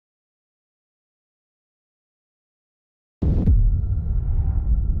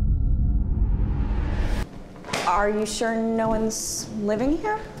Are you sure no one's living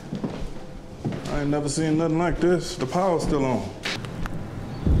here? I ain't never seen nothing like this. The power's still on.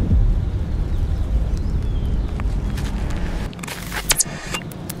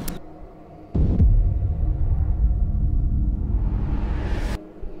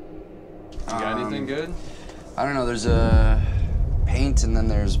 You got anything good? I don't know, there's a paint and then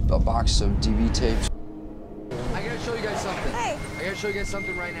there's a box of DV tapes. I gotta show you guys something. Hey. I gotta show you guys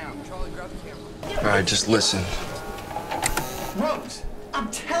something right now. Charlie, grab the camera. All right, just listen. Rose, I'm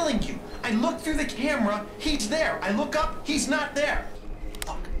telling you, I look through the camera, he's there. I look up, he's not there.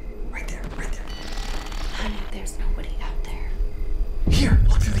 Look, right there, right there. Honey, there's nobody out there. Here,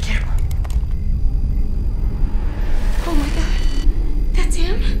 look through the camera. Oh my God, that's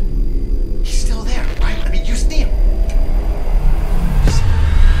him? He's still there, right? I mean, you see him.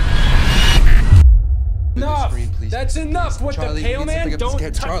 Enough! That's enough! What, Charlie, the pale man? Don't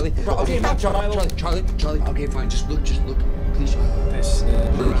touch... Charlie. Okay, Charlie. Okay, fine. Just look. Please. This, all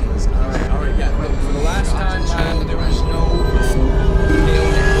right, yeah. Look, for the last time, Charlie, there is no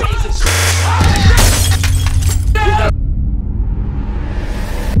pale man.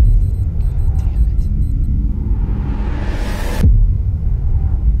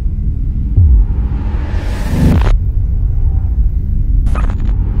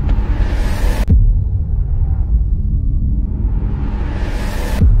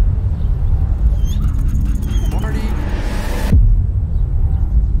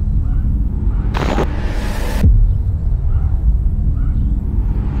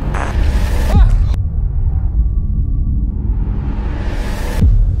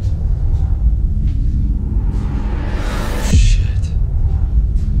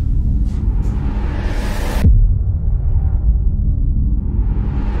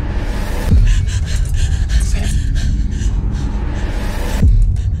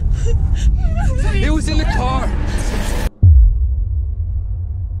 It was in the car.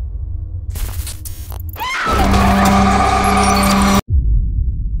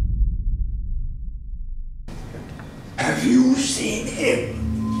 Have you seen him?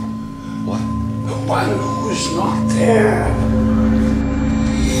 What? The one who's not there.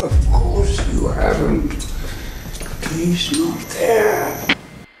 Of course you haven't. He's not there.